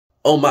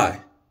Oh my.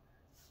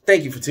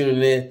 Thank you for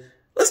tuning in.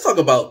 Let's talk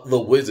about the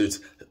Wizards'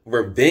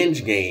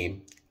 revenge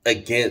game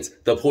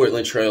against the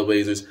Portland Trail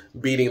Blazers,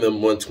 beating them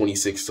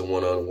 126 to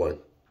 1-on-1.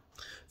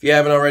 If you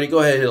haven't already, go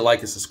ahead and hit a like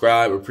and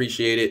subscribe.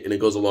 Appreciate it, and it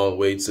goes a long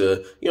way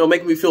to,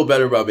 making me feel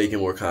better about making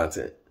more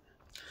content.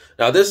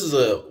 Now, this is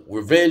a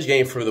revenge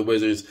game for the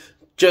Wizards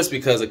just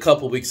because a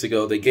couple weeks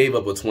ago they gave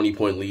up a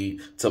 20-point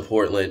lead to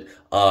Portland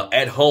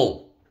at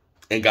home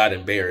and got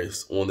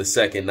embarrassed on the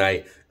second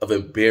night of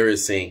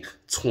embarrassing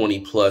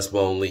 20-plus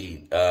bone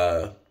lead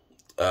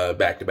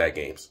back-to-back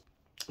games.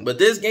 But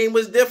this game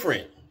was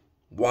different.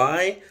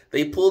 Why?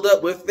 They pulled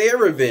up with their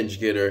revenge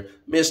getter,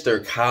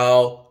 Mr.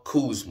 Kyle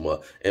Kuzma.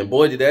 And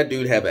boy, did that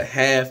dude have a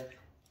half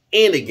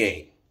and a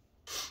game.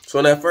 So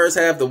in that first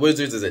half, the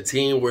Wizards as a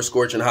team were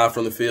scorching hot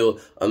from the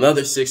field.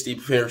 Another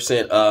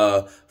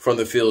 60% from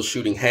the field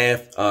shooting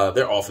half.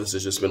 Their offense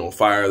has just been on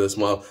fire this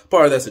month.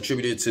 Part of that's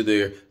attributed to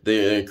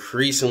their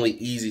increasingly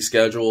easy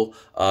schedule,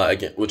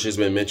 again, which has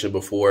been mentioned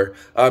before.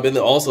 But then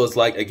also it's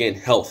like, again,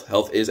 health.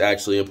 Health is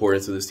actually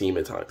important to this team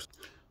at times.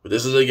 But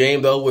this is a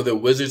game, though, where the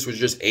Wizards were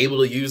just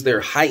able to use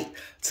their height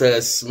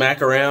to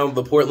smack around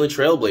the Portland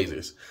Trail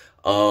Blazers.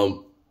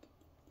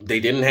 They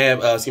didn't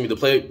have,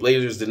 the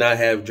Blazers did not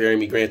have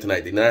Jeremy Grant tonight.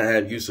 They did not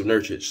have Jusuf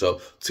Nurkic. So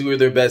two of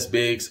their best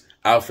bigs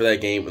out for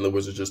that game, and the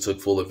Wizards just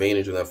took full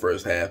advantage in that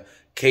first half.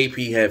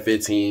 KP had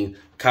 15.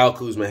 Kyle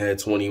Kuzma had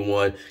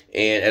 21.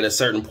 And at a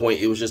certain point,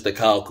 it was just the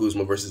Kyle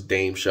Kuzma versus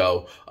Dame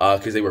show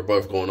because they were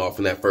both going off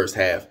in that first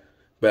half.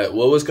 But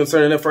what was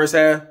concerning in the first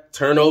half?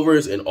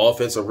 Turnovers and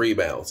offensive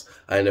rebounds.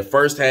 In the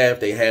first half,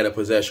 they had a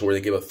possession where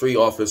they gave up 3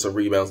 offensive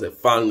rebounds that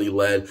finally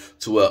led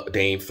to a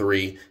Dame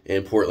 3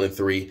 and Portland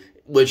 3,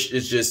 which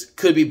is just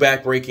could be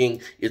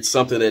backbreaking. It's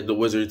something that the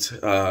Wizards,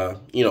 have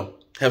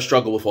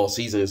struggled with all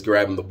season, is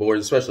grabbing the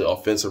boards, especially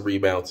offensive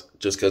rebounds,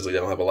 just because they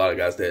don't have a lot of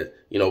guys that,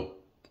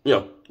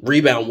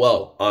 rebound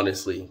well,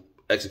 honestly,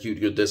 execute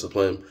good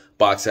discipline,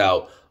 box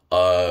out,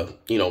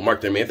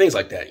 mark their man, things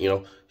like that,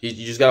 You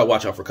just got to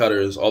watch out for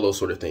cutters, all those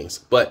sort of things.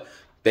 But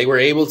they were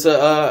able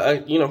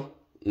to,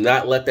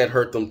 not let that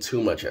hurt them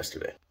too much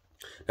yesterday.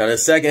 Now, the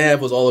second half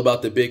was all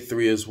about the big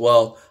three as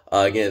well.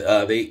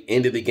 They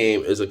ended the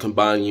game as a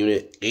combined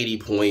unit, 80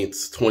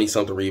 points,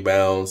 20-something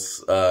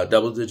rebounds,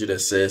 double-digit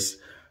assists.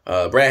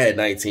 Brad had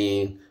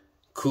 19.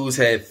 Kuz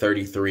had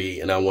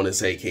 33. And I want to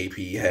say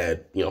KP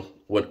had,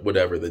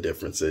 whatever the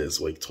difference is,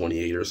 like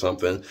 28 or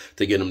something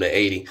to get them to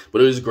 80.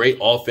 But it was great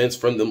offense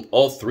from them,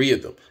 all three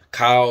of them.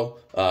 Kyle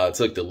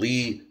took the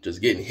lead,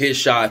 just getting his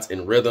shots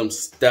in rhythm,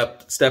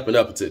 stepping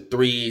up into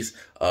threes,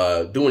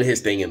 doing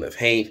his thing in the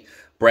paint.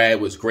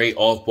 Brad was great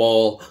off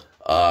ball,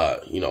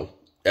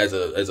 as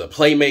a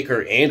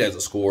playmaker and as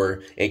a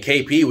scorer. And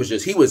KP was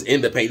he was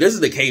in the paint. This is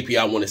the KP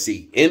I want to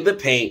see. In the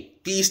paint,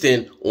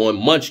 feasting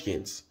on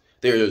munchkins.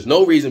 There's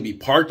no reason to be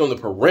parked on the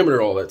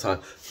perimeter all that time.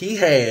 He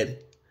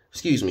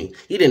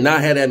did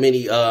not have that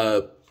many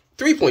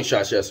 3-point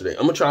shots yesterday.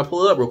 I'm going to try to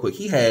pull it up real quick.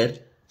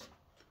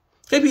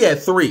 KP had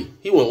 3.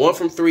 He went 1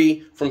 from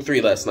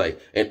 3 last night.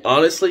 And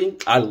honestly,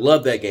 I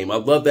love that game. I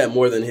love that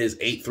more than his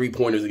 8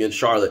 3-pointers against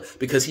Charlotte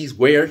because he's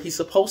where he's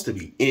supposed to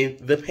be, in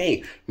the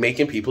paint,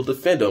 making people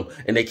defend him.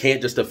 And they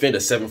can't just defend a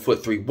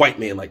 7'3" white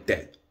man like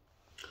that.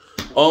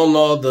 All in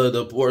all,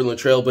 the Portland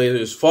Trail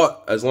Blazers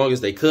fought as long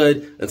as they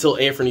could until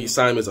Anfernee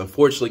Simons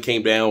unfortunately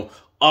came down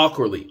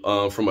awkwardly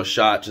from a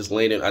shot, just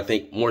landing, I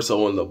think, more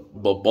so on the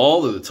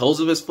ball or the toes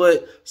of his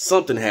foot.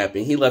 Something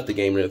happened. He left the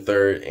game in the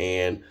third,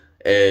 and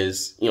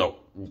as,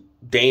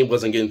 Dame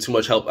wasn't getting too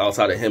much help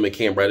outside of him and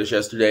Cam Reddish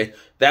yesterday,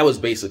 that was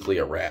basically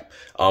a wrap.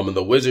 And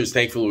the Wizards,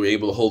 thankfully, were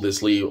able to hold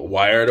this lead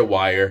wire to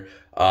wire,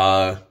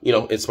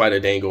 in spite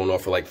of Dame going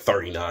off for like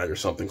 39 or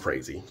something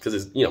crazy, because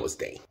it's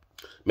Dame.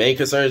 Main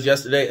concerns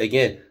yesterday,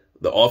 again,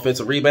 the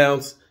offensive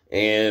rebounds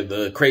and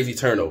the crazy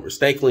turnovers.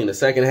 Thankfully, in the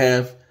second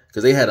half,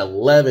 because they had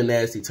 11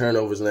 nasty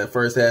turnovers in that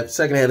first half.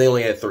 Second half, they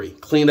only had 3.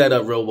 Cleaned that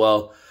up real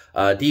well.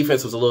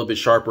 Defense was a little bit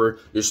sharper.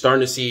 You're starting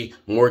to see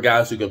more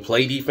guys who can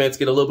play defense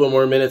get a little bit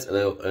more minutes.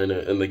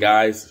 And the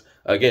guys,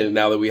 again,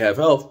 now that we have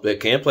health, that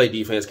can play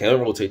defense,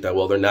 can rotate that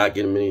well, they're not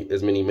getting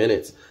as many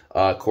minutes.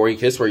 Corey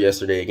Kispert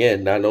yesterday,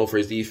 again, not known for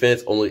his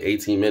defense, only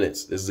 18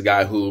 minutes. This is a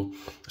guy who,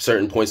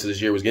 certain points of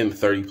this year, was getting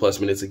 30-plus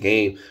minutes a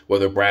game,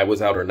 whether Brad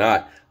was out or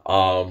not.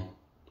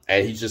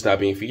 And he's just not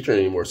being featured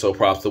anymore. So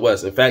props to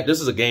Wes. In fact, this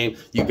is a game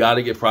you got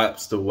to give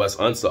props to Wes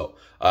Unseld.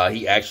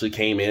 He actually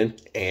came in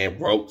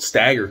and wrote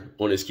stagger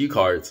on his cue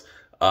cards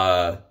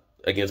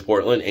against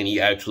Portland, and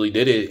he actually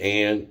did it.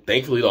 And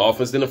thankfully, the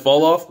offense didn't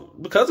fall off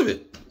because of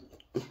it.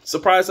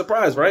 Surprise,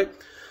 surprise, right?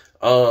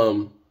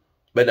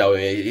 But no,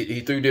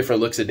 he threw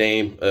different looks at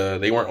Dame.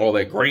 They weren't all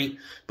that great,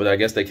 but I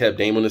guess they kept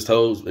Dame on his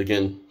toes.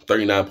 Again,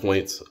 39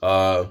 points.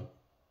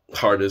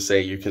 Hard to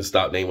say you can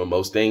stop Dame with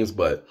most things,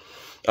 but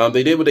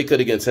they did what they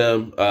could against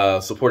him.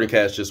 Supporting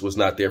cast just was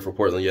not there for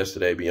Portland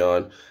yesterday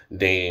beyond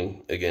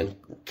Dame, again,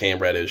 Cam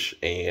Reddish,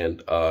 and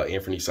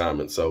Anfernee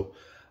Simons. So,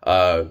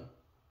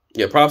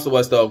 yeah, props to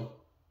West, though.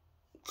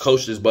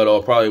 Coached his butt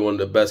off. Probably one of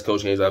the best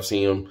coach games I've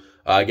seen him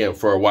again,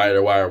 for a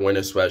wire-to-wire win,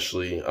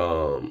 especially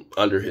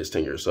under his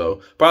tenure.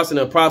 So props to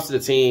them, props to the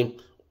team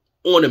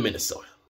on to Minnesota.